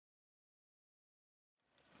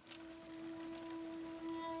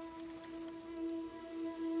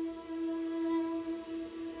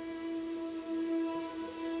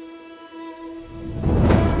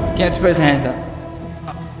Get to put his hands up.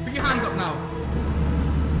 Put your hands up now.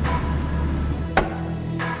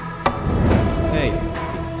 Hey.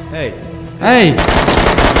 Hey. Hey!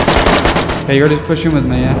 Okay, you ready to push in with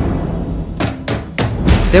me, yeah?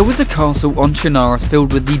 There was a castle on Shannara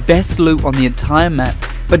filled with the best loot on the entire map,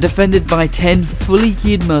 but defended by 10 fully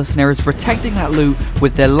geared mercenaries protecting that loot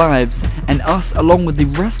with their lives, and us along with the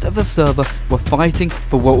rest of the server were fighting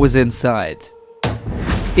for what was inside.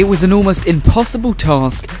 It was an almost impossible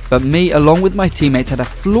task, but me along with my teammates had a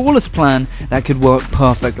flawless plan that could work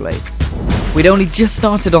perfectly. We'd only just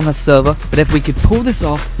started on the server, but if we could pull this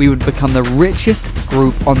off, we would become the richest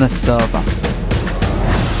group on the server.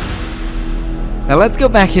 Now let's go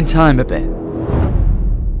back in time a bit.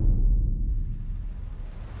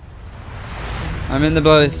 I'm in the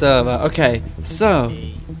bloody server. Okay, so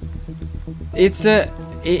it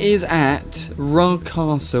is at Rogue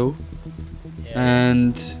Castle,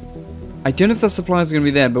 and I don't know if the supplies are gonna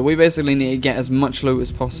be there, but we basically need to get as much loot as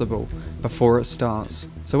possible before it starts.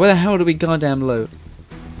 So where the hell do we goddamn loot?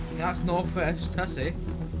 That's northwest, Tessie.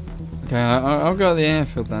 Okay, I'll go to the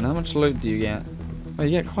airfield then. How much loot do you get? Oh,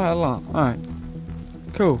 you get quite a lot. Alright.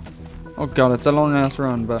 Cool. Oh god, it's a long ass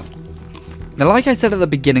run, but... Now like I said at the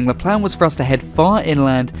beginning, the plan was for us to head far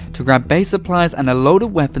inland to grab base supplies and a load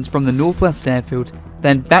of weapons from the northwest airfield,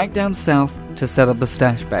 then back down south to set up a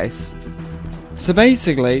stash base. So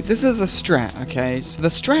basically, this is a strat, okay? So the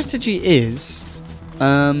strategy is...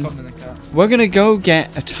 we're gonna go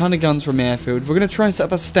get a ton of guns from the airfield. We're gonna try and set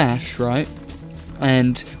up a stash, right?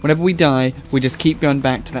 And whenever we die, we just keep going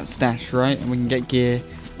back to that stash, right? And we can get gear,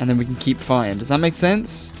 and then we can keep fighting. Does that make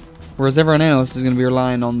sense? Whereas everyone else is going to be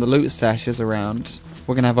relying on the loot stashes around.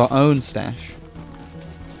 We're going to have our own stash.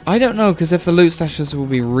 I don't know, because if the loot stashes will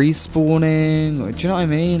be respawning, or, do you know what I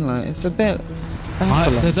mean? Like, it's a bit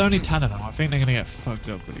baffling. There's only 10 of them. I think they're going to get fucked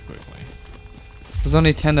up pretty quickly. There's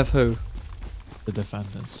only 10 of who? The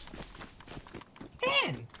defenders.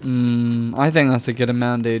 10? I think that's a good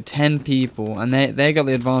amount, dude. 10 people, and they got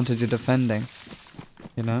the advantage of defending.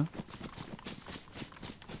 You know?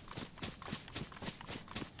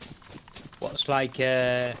 What's like,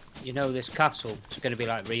 you know, this castle? It's going to be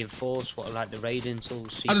like reinforced. What are like the raiding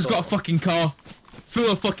tools? I just got a fucking car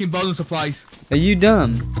full of fucking building supplies. Are you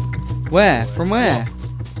done? Where? From where?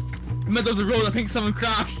 Middle of the road, I think someone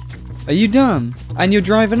crashed. Are you done? And you're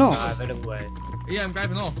driving off? Driving away. Yeah, I'm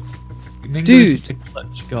driving off. Dude.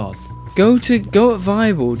 Clutch God. Go at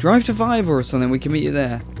Viable. Drive to Viable or something. We can meet you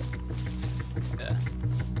there. Yeah.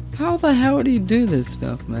 How the hell do you do this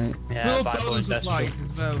stuff, mate? Yeah, Full Bible building industrial.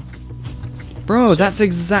 supplies as well. Bro, that's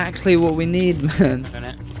exactly what we need, man. Isn't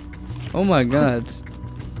it? Oh my god.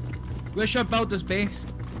 Where should I build this base?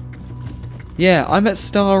 Yeah, I'm at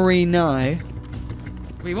Starry now. Wait,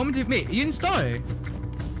 you want me to meet? Are you in Starry?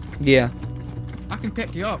 Yeah. I can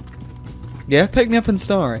pick you up. Yeah, pick me up in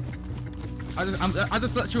Starry. I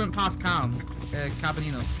just literally went past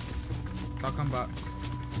Cabanino. I'll come back.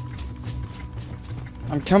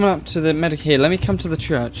 I'm coming up to the medic here. Let me come to the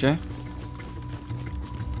church, yeah?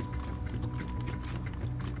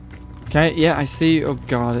 Okay, yeah, I see you. Oh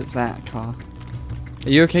god, it's that car. Are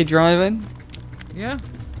you okay driving? Yeah.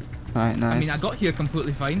 Alright, nice. I mean, I got here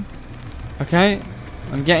completely fine. Okay,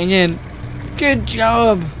 I'm getting in. Good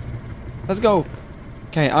job! Let's go.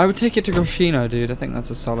 Okay, I would take it to Groshino, dude. I think that's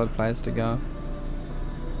a solid place to go.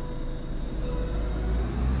 Do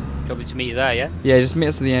you want me to meet you there, yeah? Yeah, just meet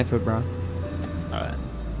us at the airfield, bro. Alright.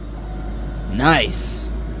 Nice!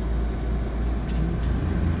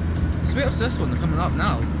 So what's this one coming up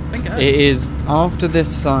now? I think It is after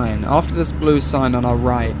this sign. After this blue sign on our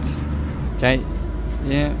right. Okay?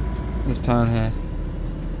 Yeah. Let's turn here.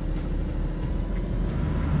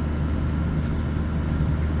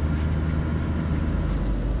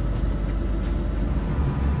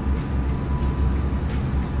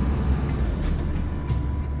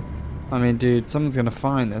 I mean, dude, someone's gonna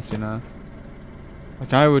find this, you know.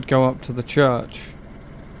 Like, I would go up to the church.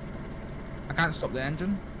 I can't stop the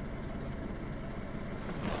engine.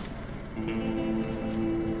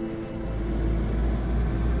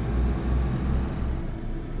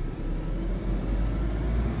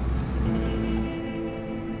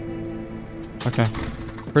 Okay.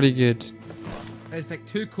 Pretty good. There's like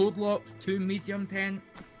 2 code locks, 2 medium tent,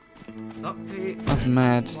 update, That's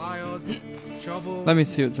mad. flyers, shovel. Let me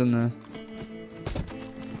see what's in there.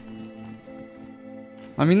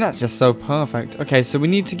 I mean, that's just so perfect. Okay, so we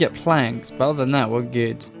need to get planks, but other than that, we're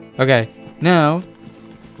good. Okay, now,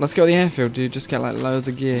 let's go to the airfield, dude. Just get like loads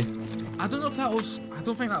of gear. I don't know if that was. I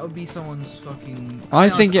don't think that would be someone's fucking. I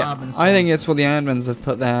think that's admin's it's what the admins have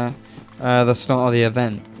put there, the start of the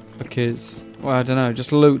event, because well, I don't know,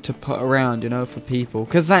 just loot to put around, you know, for people.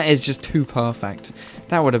 Because that is just too perfect.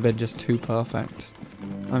 That would have been just too perfect.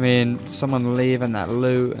 I mean, someone leaving that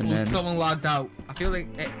loot and then... Someone logged out. I feel like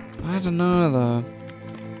it... I don't know, though.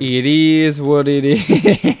 It is what it is.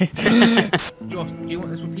 Josh, do you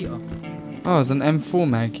want this repeater? Oh, there's an M4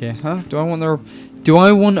 mag here, huh? Do I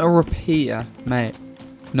want a repeater, mate?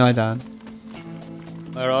 No, I don't.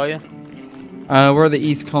 Where are you? We're at the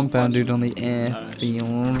east compound, dude, on the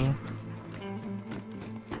airfield.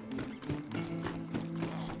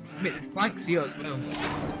 Mate, there's planks here as well.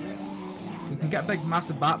 We can get a big,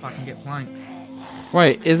 massive backpack and get planks.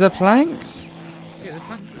 Wait, is there planks? Yeah, there's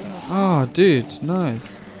planks. Oh, dude,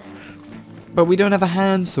 nice. But we don't have a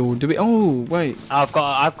handsaw, do we? Oh, wait. I've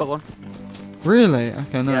got one. Really?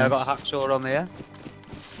 Okay, nice. Yeah, I've got a hacksaw on there.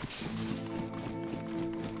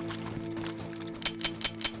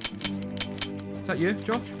 Is that you,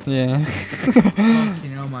 Josh? Yeah.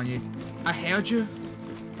 Fucking hell, man, you. I heard you.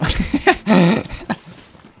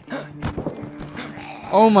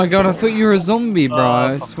 Oh my god, I thought you were a zombie, bro.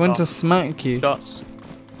 I fuck went off. to smack you. Dots.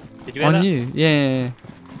 Did you hear On that? you? Yeah.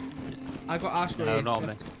 I got Astro. No, not on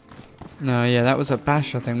me. No, yeah, that was a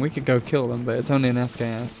basher thing. We could go kill them, but it's only an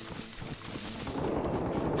SKS.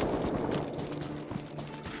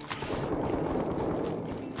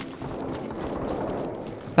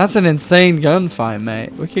 That's an insane gunfight,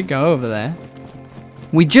 mate. We could go over there.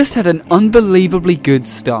 We just had an unbelievably good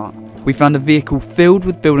start. We found a vehicle filled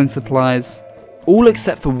with building supplies, all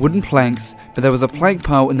except for wooden planks, but there was a plank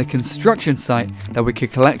pile in the construction site that we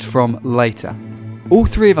could collect from later. All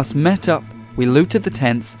three of us met up, we looted the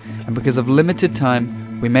tents, and because of limited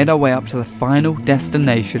time, we made our way up to the final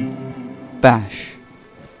destination, Bash.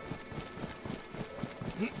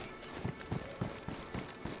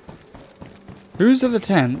 Who's at the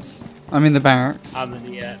tents? I mean the barracks. I'm at the,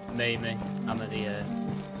 me. I'm at the,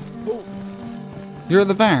 You're at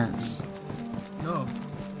the barracks. No.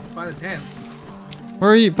 By the tent. Where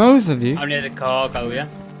are you? Both of you? I'm near the cargo, yeah?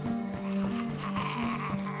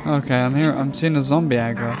 Okay, I'm here. I'm seeing a zombie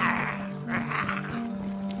aggro.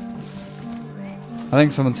 I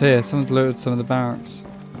think someone's here. Someone's looted some of the barracks.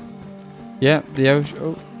 Yep, the ocean.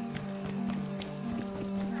 Oh.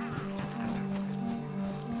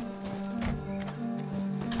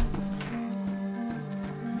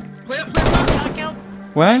 Play up.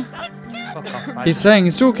 Where? Fuck off, He's saying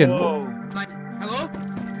he's talking. Whoa. Like, hello?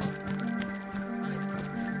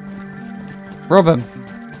 Rob him.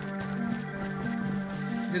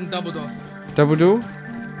 He's in double door. Double door?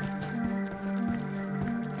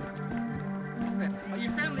 Are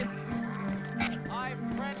you friendly? I'm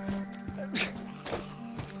friendly.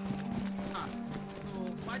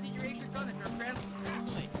 Why did you raise your gun if you're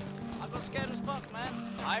friendly? I got scared as fuck, man.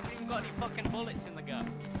 I haven't even got any fucking bullets in the gun.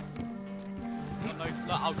 Got no,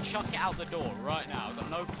 look, I'll chuck it out the door right now. I've got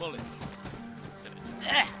no bullets.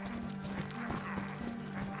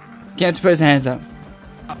 Get him to put his hands up.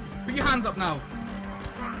 Put your hands up now.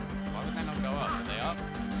 Why would they not go up? Are they up?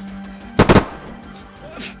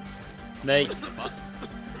 Mate.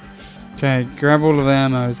 Okay, grab all of the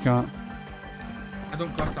ammo he's got. I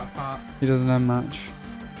don't cross that part. He doesn't have much.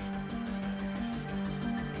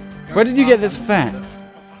 Where did you get this fat?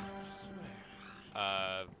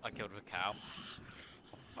 I killed a cow.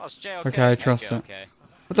 Oh, it's JLK. Okay, I trust it. Okay.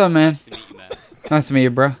 What's up, man? Nice to meet you, man. Nice to meet you,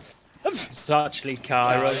 bro. It's actually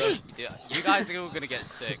Cairo. Yeah, you guys are all gonna get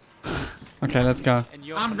sick. Okay, let's go. And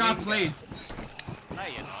you're I'm Neem God, please. guy. No,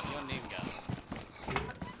 you're not. You're Neem guy.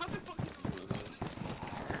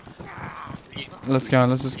 Let's go.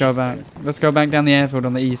 Let's just go back. Let's go back down the airfield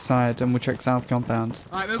on the east side, and we'll check south compound.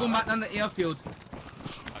 Alright, we're going back down the airfield.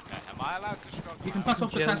 Okay, am I allowed to struggle? You can pass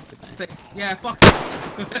off the Yeah. test. Yeah, fuck.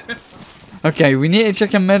 Okay, we need to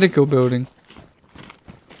check a medical building.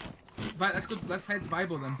 Right, let's go. Let's head to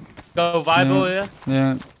Bible then. Go Vibo, yeah?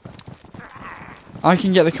 Yeah. I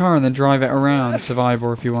can get the car and then drive it around to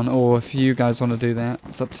Vibor if you want, or if you guys want to do that.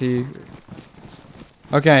 It's up to you.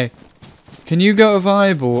 Okay. Can you go to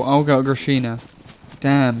Vibor? I'll go to Grashina.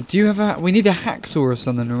 Damn. Do you have a... We need a hacksaw or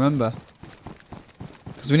something, remember?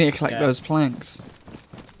 Because we need to collect those planks.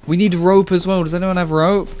 We need rope as well. Does anyone have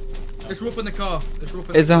rope? There's rope in the car. There's rope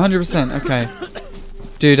in the It's 100%. Okay.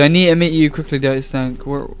 Dude, I need to meet you quickly, Dirty Stank.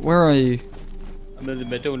 Where are you? I'm in the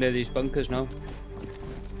middle near these bunkers now.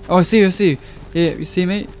 Oh, I see you, I see you. Yeah, you see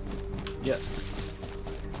me? Yeah.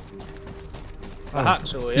 A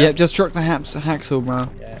hacksaw, yeah? Yep, just truck the hacksaw, bro.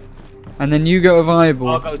 Yeah. And then you go to I'll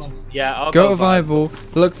Viable. go to, yeah, I'll Go go to Viable,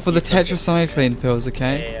 look for the You took it. tetracycline pills,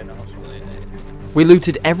 okay? Yeah, no, absolutely. We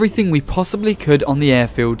looted everything we possibly could on the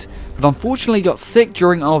airfield, but unfortunately got sick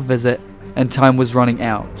during our visit and time was running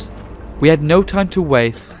out. We had no time to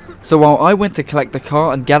waste, So while I went to collect the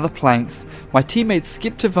car and gather planks, my teammates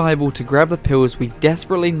skipped to Viable to grab the pills we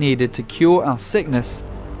desperately needed to cure our sickness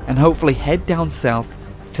and hopefully head down south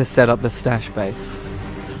to set up the stash base.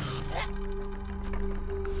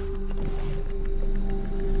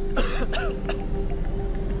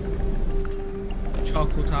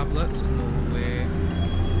 Charcoal tablets, no way.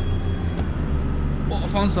 Oh, I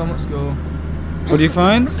found some, let's go. What do you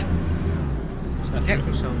find?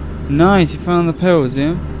 Technocell. Nice, you found the pills,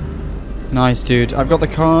 yeah? Nice, dude. I've got the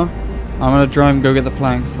car. I'm gonna drive and go get the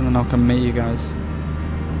planks, and then I'll come meet you guys.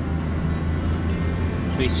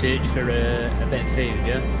 Should we search for a bit of food,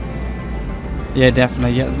 yeah? Yeah,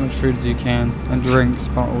 definitely. Get as much food as you can. And drinks,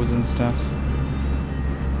 bottles and stuff.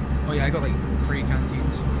 Oh yeah, I got like 3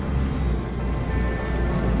 canteens.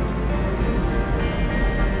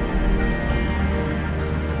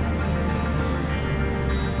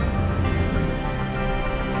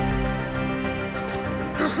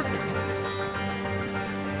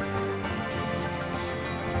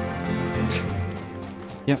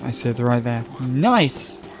 Yep, I see it's right there.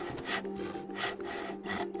 Nice!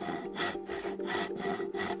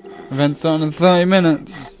 Event starting in 30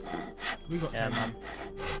 minutes. We got Yeah, man.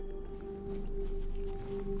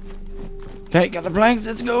 Okay, got the planks,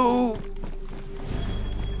 let's go!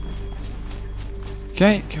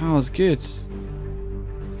 Okay, car's good.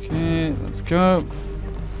 Okay, let's go.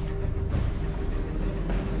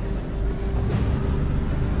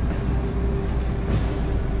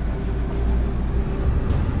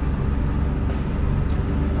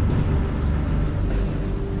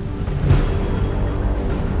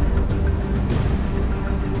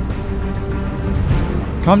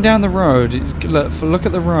 Come down the road. Look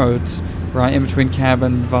at the road, right in between cab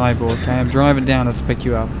and Viable. Okay, I'm driving down it to pick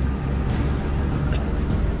you up.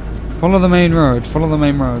 Follow the main road. Follow the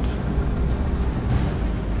main road.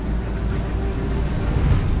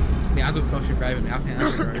 Yeah, I don't trust you driving me. I think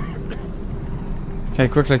that's right. Okay,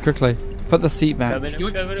 quickly, quickly. Put the seat back. Coming, You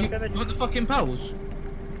I'm coming, I'm you coming. want the fucking pills?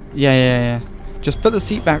 Yeah. Just put the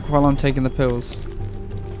seat back while I'm taking the pills.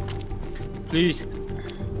 Please.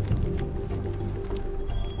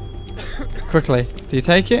 Quickly. Do you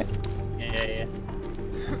take it? Yeah.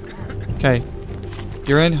 Okay.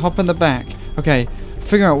 You're in. Hop in the back. Okay.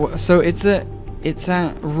 Figure out what. So it's at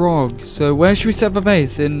ROG. So where should we set up a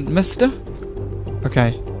base? In Mister?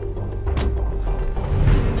 Okay.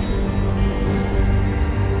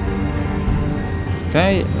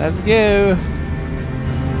 Okay. Let's go.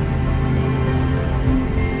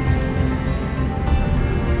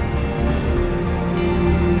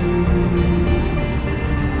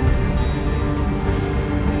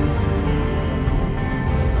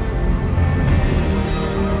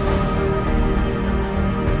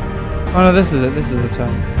 Oh no, this is it. This is the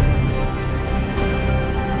turn.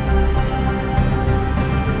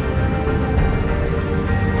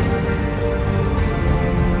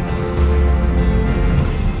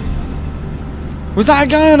 Was that a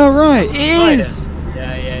guy on our right? It is!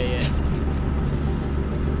 Yeah.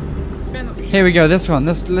 Here we go, this one.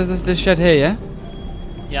 This shed here, yeah?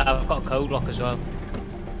 Yeah, I've got a code lock as well.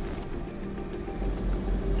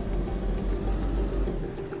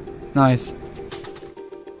 Nice.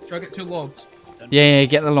 Should I get 2 logs? Yeah,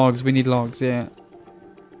 get the logs. We need logs, yeah.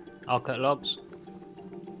 I'll cut logs.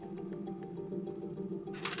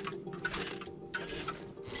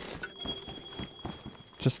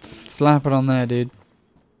 Just slap it on there, dude.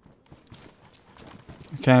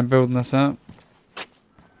 Okay, I'm building this up.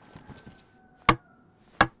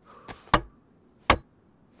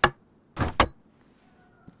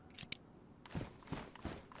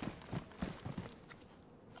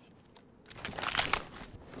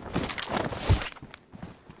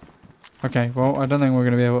 Okay, well, I don't think we're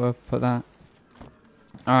going to be able to put that.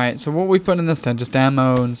 Alright, so what we put in this tent? Just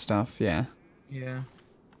ammo and stuff, yeah. Yeah.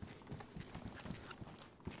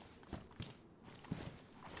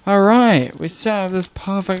 Alright, we set up this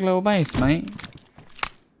perfect little base, mate.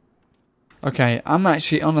 Okay, I'm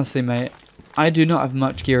actually, honestly, mate, I do not have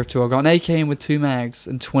much gear at all. I've got an AK in with 2 mags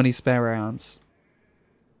and 20 spare rounds.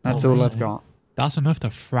 That's all I've got. That's enough to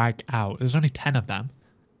frag out. There's only 10 of them.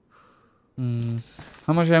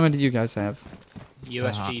 How much ammo do you guys have?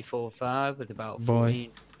 USG 45 with about Boy.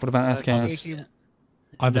 14. What about SKS? Yeah.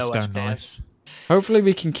 I have a No stone SKS. knife. Hopefully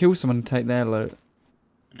we can kill someone and take their loot.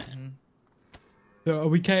 So are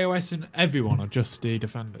we KOSing everyone or just the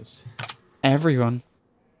defenders? Everyone.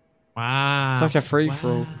 Wow. It's like a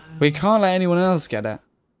free-for-all. Wow. We can't let anyone else get it.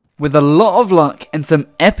 With a lot of luck and some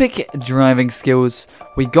epic driving skills,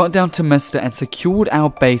 we got down to Mester and secured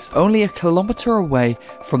our base only a kilometer away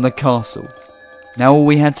from the castle. Now all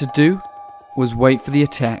we had to do was wait for the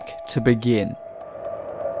attack to begin.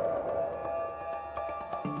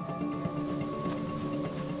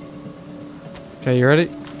 Okay, you ready?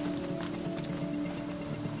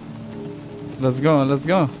 Let's go, let's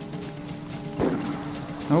go.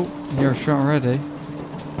 Oh, you're shot already.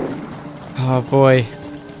 Oh boy.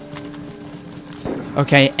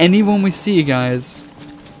 Okay, anyone we see, guys,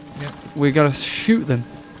 Yep. we gotta shoot them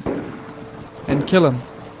and kill them.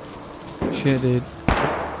 Shit, dude.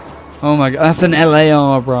 Oh my god, that's an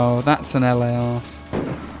LAR, bro. That's an LAR.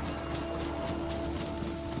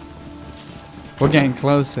 We're getting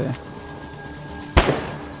close here.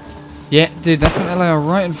 Yeah, dude, that's an LAR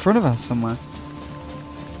right in front of us somewhere.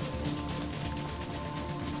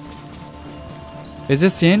 Is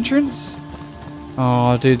this the entrance?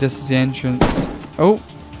 Oh, dude, this is the entrance. Oh.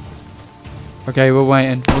 Okay, we're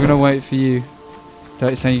waiting. We're gonna wait for you.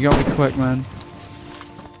 Don't say you gotta be quick, man.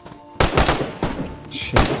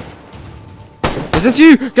 Shit. Is this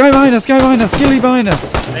you? Go behind us, go behind us, Gilly behind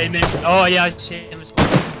us. Amen. Oh yeah, I see him.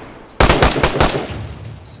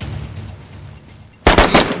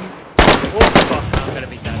 Oh fuck, I'm gonna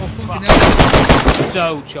be dead. Oh, fucking Fuck. hell.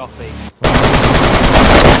 So choppy.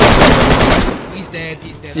 He's dead,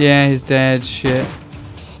 he's dead. Yeah, he's dead. Shit.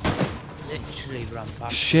 Literally ran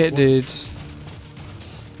back. Shit, dude.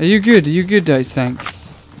 Are you good? Are you good, DayZ?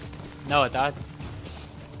 No, I died.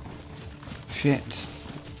 Shit.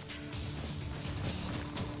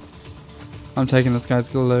 I'm taking this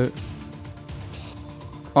guy's loot.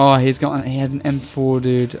 Oh, he had an M4,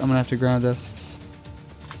 dude. I'm gonna have to grab this.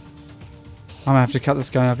 I'm gonna have to cut this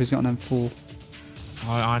guy up. He's got an M4.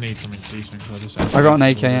 I need something decent because I got an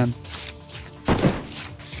AKM.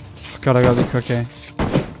 Oh, God, I gotta be quick here.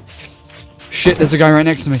 Shit, there's a guy right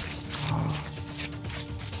next to me.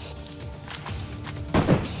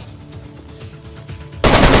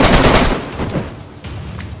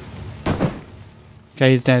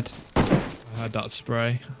 Okay, he's dead. I heard that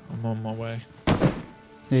spray. I'm on my way.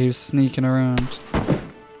 Yeah, he was sneaking around.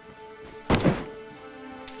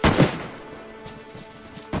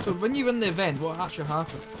 So when you win the event, what actually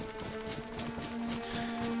happened?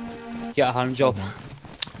 Get a hand job.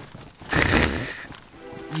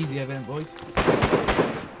 Easy event, boys.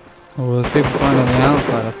 Oh, there's people flying on the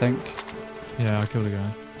outside, I think. Yeah, I killed a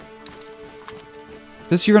guy.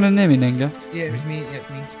 This you running near me, Ninga? Yeah, it was me, yeah, it's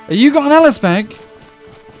me. Are you got an Alice bag?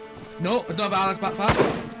 No, I don't have Alex backpack.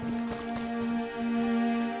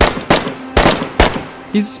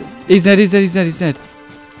 He's dead, he's dead, he's dead, he's dead.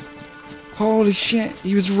 Holy shit,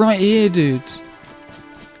 he was right here, dude.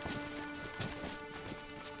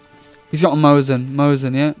 He's got a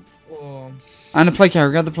Mosin, yeah. Oh. And a plate carrier,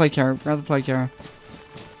 grab the plate carrier, grab the plate carrier.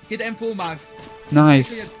 Get the M4 mags.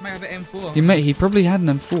 Nice. Might have an M4. He probably had an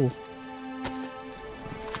M4.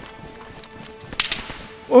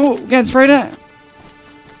 Oh, getting sprayed at.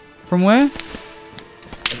 From where? At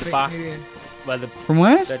the back, where the From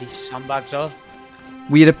where? bloody sandbags are.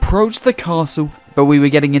 We had approached the castle, but we were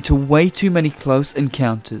getting into way too many close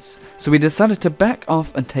encounters, so we decided to back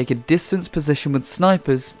off and take a distance position with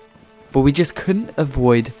snipers, but we just couldn't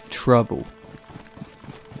avoid trouble.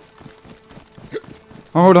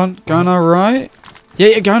 Oh, hold on, going alright? Yeah,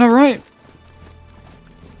 you're going alright.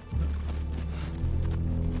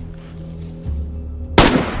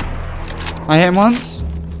 I hit him once.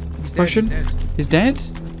 He's dead, Question? he's dead. He's dead?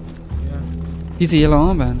 Yeah. He's a yellow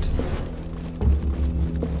armband.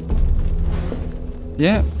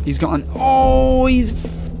 Yeah, he's got an... Oh, he's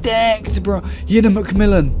decked, bro. He had a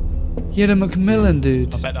Macmillan. He had a Macmillan,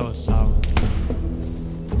 dude. I bet that was sour.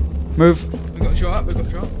 Move. We got shot, we got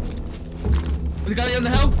shot. The guy on the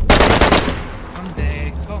hill. I'm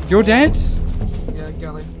dead. Come You're on. dead? Yeah,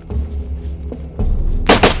 galley.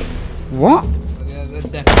 What? Yeah, they're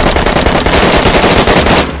definitely.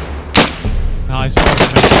 Nice.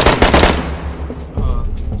 Oh.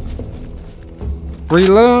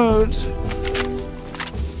 Reload.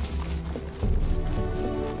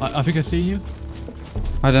 I think I see you.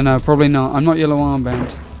 I don't know, probably not. I'm not yellow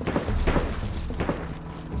armband.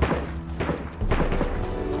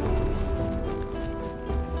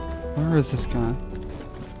 Where is this guy?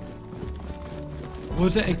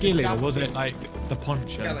 Was it a ghillie or was it like the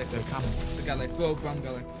poncho? Galley. The camel? The galley. Go, ground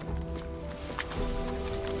galley.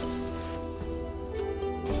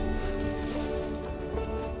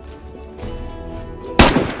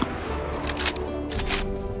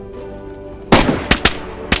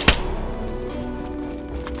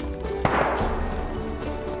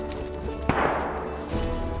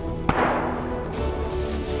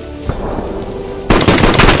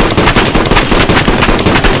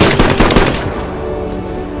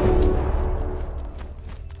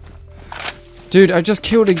 Dude, I just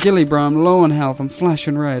killed a ghillie, bro. I'm low on health. I'm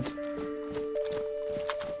flashing red.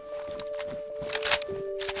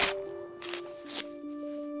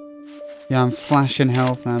 Yeah, I'm flashing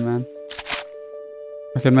health now, man.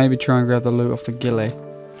 I could maybe try and grab the loot off the ghillie.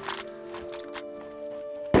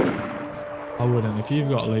 I wouldn't. If you've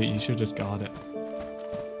got loot, you should just guard it.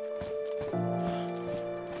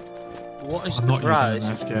 What is I'm the not prize?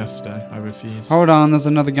 using an SKS today. I refuse. Hold on, there's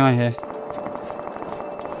another guy here.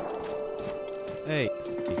 Hey.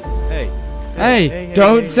 Hey,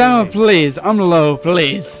 don't sour, please. I'm low,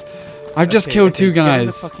 please. I've just killed two guys. Get in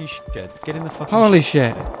the fucking shed. Get in the fucking Holy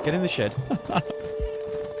shed. shit. Get in the shed.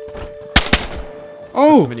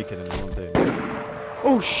 Oh! Mini kidding, I won't do.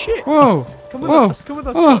 Oh shit! Whoa! Come with Whoa! us, come with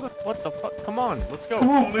us, Oh. come with us. What the fuck? Come on, let's go. Come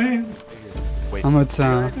on, man. Wait. I'm at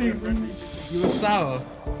sour. You were sour.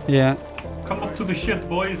 Yeah. Come up to the shit,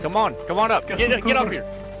 boys. Come on up. Get up here.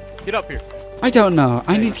 Get up here. I don't know.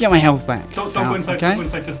 I need to get my health back. Don't Sour, go inside, okay? don't go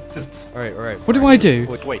inside, just Alright. What do I do?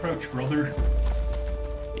 Wait. crouch, brother.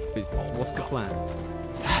 What's the plan?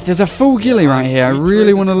 There's a full ghillie right here. I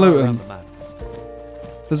really want to loot Around him. the map.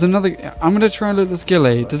 There's another. I'm gonna try and loot this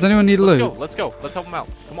ghillie. Does anyone need loot? Let's go. Let's help him out.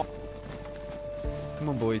 Come on. Come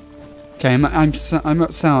on, boys. Okay, I'm at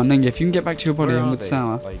sour. Ninja, if you can get back to your body, Where I'm are with they?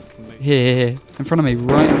 sour. Like, Here. In front of me.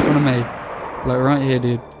 Right in front of me. Like right here,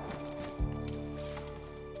 dude.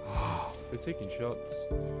 they're taking shots.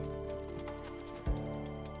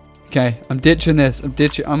 Okay, I'm ditching this. I'm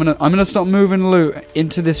gonna stop moving loot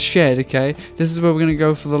into this shed. Okay, this is where we're gonna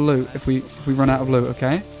go for the loot if we run out of loot.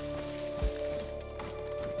 Okay.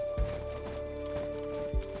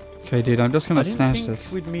 Okay, dude, I'm just gonna stash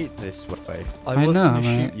this. We'd meet this way. I I was know, gonna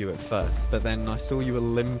mate. shoot you at first, but then I saw you were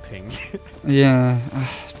limping. Yeah,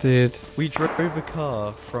 dude. We drove a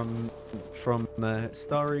car from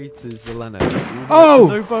Starry to Zeleno. Oh!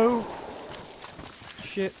 Novo!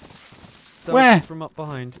 Shit. That Where? was from up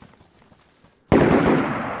behind.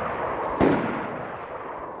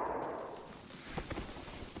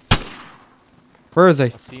 Where is he? I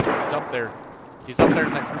see him. He's up there. He's up there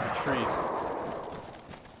in that group of trees.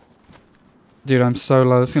 Dude, I'm so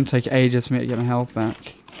low. It's gonna take ages for me to get my health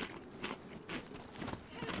back.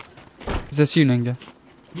 Is this you, Ninja?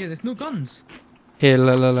 Yeah, there's no guns. Here,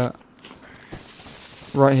 look.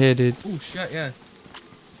 Right here, dude. Oh shit, yeah.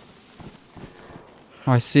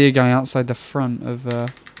 Oh, I see a guy outside the front of,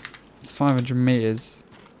 it's 500 meters.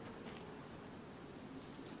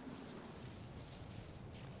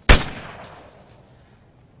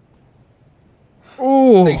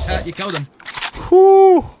 Oh! Nice hit, you killed him.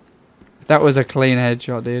 Whew. That was a clean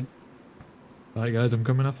headshot, dude. Right, guys, I'm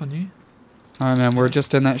coming up on you. Alright, man, we're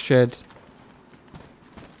just in that shed.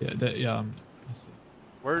 Yeah, I see.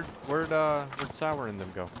 Where'd Sour and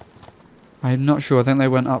them go? I'm not sure. I think they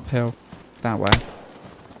went uphill. That way.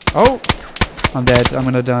 Oh! I'm dead. I'm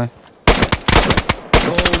gonna die.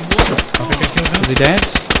 Oh, what? I think I killed Is him. he dead?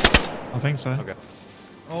 I think so. Okay.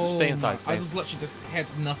 Oh, Stay inside, I stay was literally just had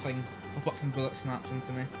nothing apart from bullet snaps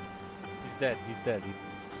into me. He's dead.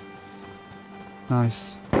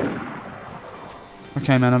 Nice.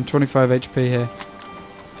 Okay, man, I'm 25 HP here.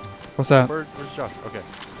 What's that? Where's Josh? Okay.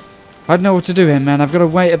 I don't know what to do here, man. I've got to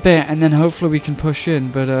wait a bit and then hopefully we can push in,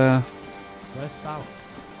 but Where's Sour?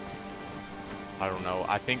 I don't know.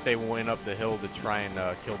 I think they went up the hill to try and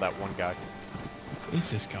kill that one guy. Who is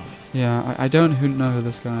this guy? yeah, I don't know who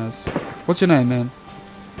this guy is. What's your name, man?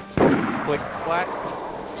 Click clack.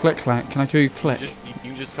 Click Clack. Can I call you Click? You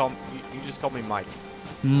can just call me Mike.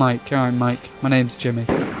 Mike. Alright, Mike. My name's Jimmy.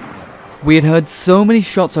 We had heard so many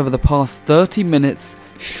shots over the past 30 minutes,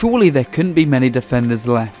 surely there couldn't be many defenders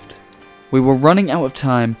left. We were running out of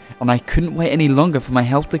time, and I couldn't wait any longer for my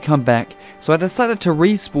health to come back, so I decided to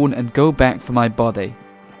respawn and go back for my body.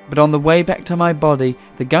 But on the way back to my body,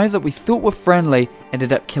 the guys that we thought were friendly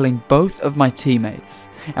ended up killing both of my teammates,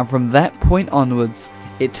 and from that point onwards,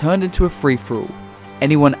 it turned into a free-for-all.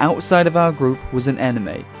 Anyone outside of our group was an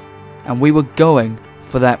enemy, and we were going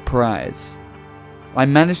for that prize. I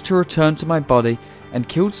managed to return to my body and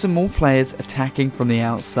killed some more players attacking from the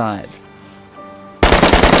outside.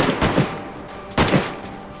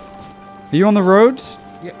 Are you on the road?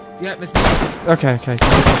 Yeah, Miss me. Okay.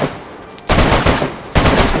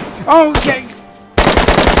 Oh, okay.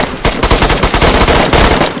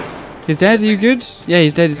 He's dead. Are you good? Yeah,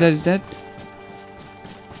 he's dead.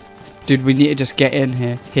 Dude, we need to just get in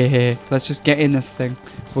here. Here. Let's just get in this thing.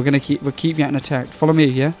 We'll keep getting attacked. Follow me,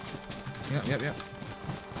 yeah? Yep.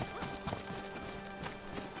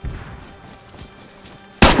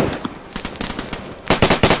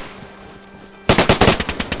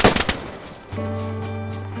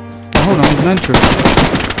 Oh, hold on, there's an entrance.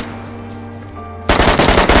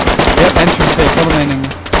 Yep, entrance here. Follow me, Ning.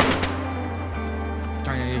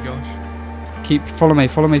 Oh, yeah, you Josh.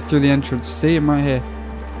 Follow me through the entrance. See, I'm right here.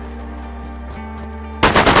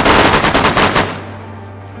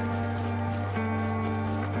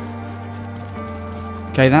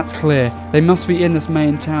 Okay, that's clear. They must be in this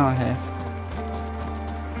main tower here.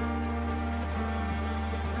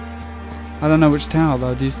 I don't know which tower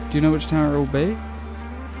though. Do you know which tower it will be?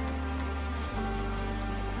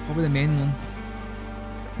 Probably the main one.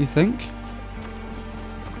 You think?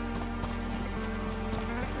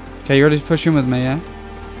 Okay, you ready to push in with me, yeah?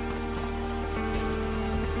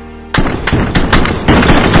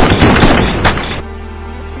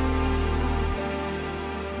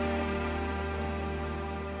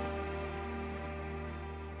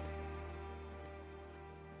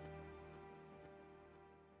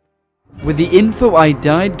 With the info I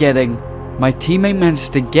died getting, my teammate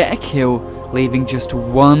managed to get a kill, leaving just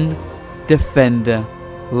one defender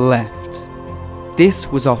left. This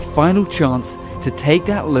was our final chance to take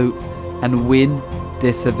that loot and win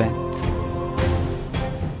this event.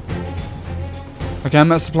 Okay,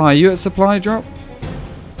 I'm at supply. Are you at supply drop?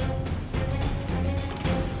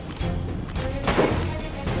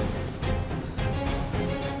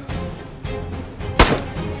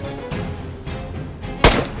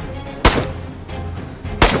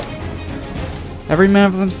 Every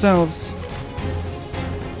man for themselves.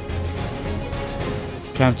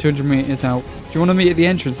 Okay, I'm 200 meters out. Do you want to meet at the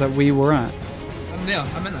entrance that we were at? I'm there.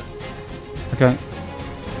 I'm in it. Okay.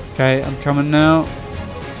 Okay, I'm coming now.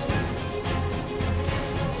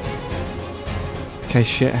 Okay,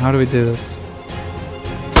 shit. How do we do this?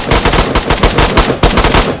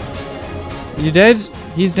 You dead?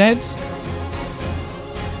 He's dead?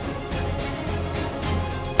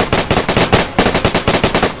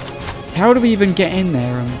 How do we even get in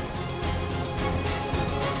there?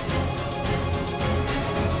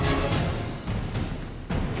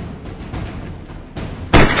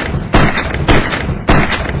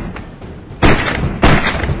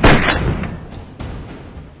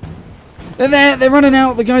 They're there! They're running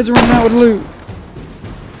out! The guys are running out with loot!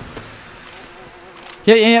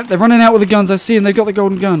 Yeah, they're running out with the guns. I see them. They've got the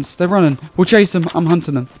golden guns. They're running. We'll chase them. I'm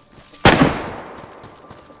hunting them.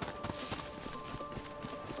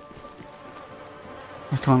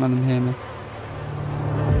 I can't let them hear me.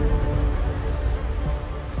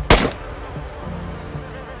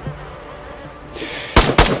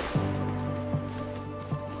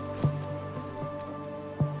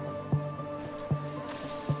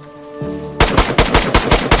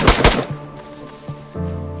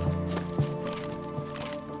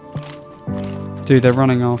 Dude, they're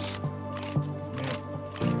running off.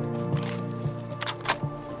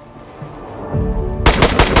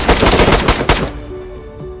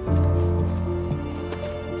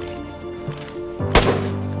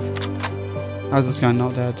 How's this guy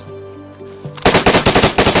not dead?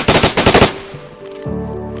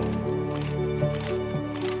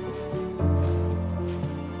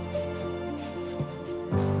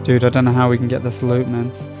 Dude, I don't know how we can get this loot,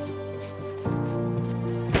 man.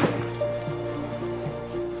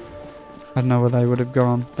 I don't know where they would have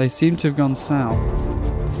gone. They seem to have gone south.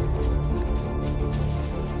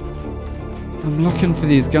 I'm looking for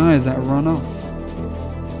these guys that run off.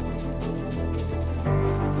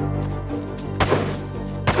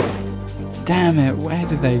 Damn it, where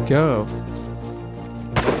did they go?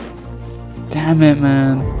 Damn it,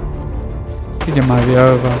 man. I think it might be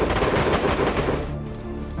over.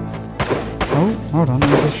 Oh, hold on,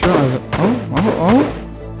 there's a shot of it. Oh.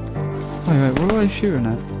 Wait, what are they shooting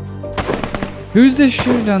at? Who's this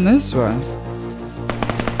shooting down this way?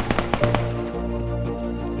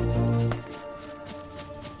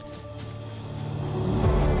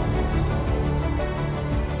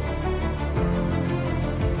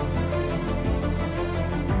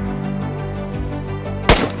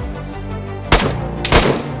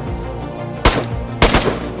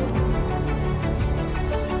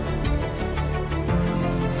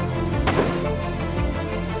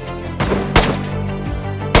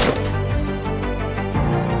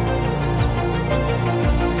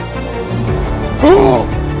 Oh!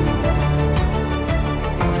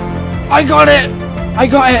 I got it! I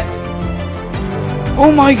got it!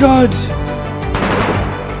 Oh my god!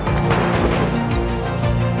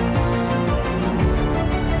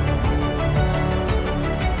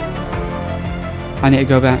 I need to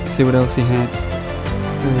go back, see what else he had.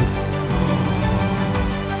 Please.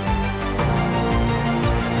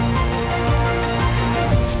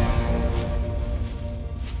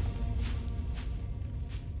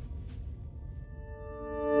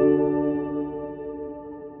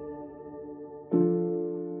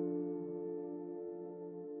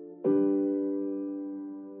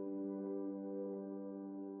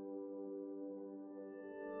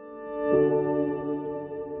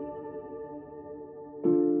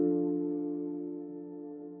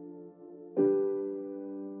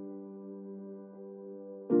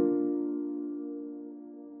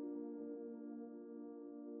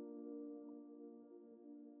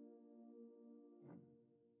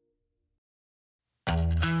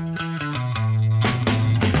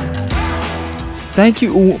 Thank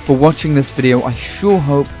you all for watching this video. I sure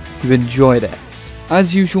hope you enjoyed it.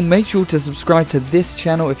 As usual, make sure to subscribe to this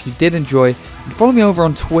channel if you did enjoy, and follow me over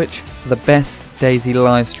on Twitch for the best DayZ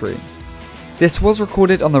live streams. This was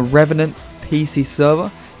recorded on the REVENANT PC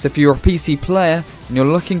server, so if you're a PC player and you're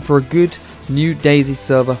looking for a good new DayZ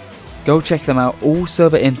server, go check them out. All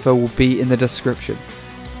server info will be in the description.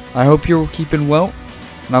 I hope you're all keeping well,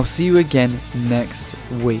 and I'll see you again next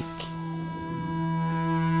week.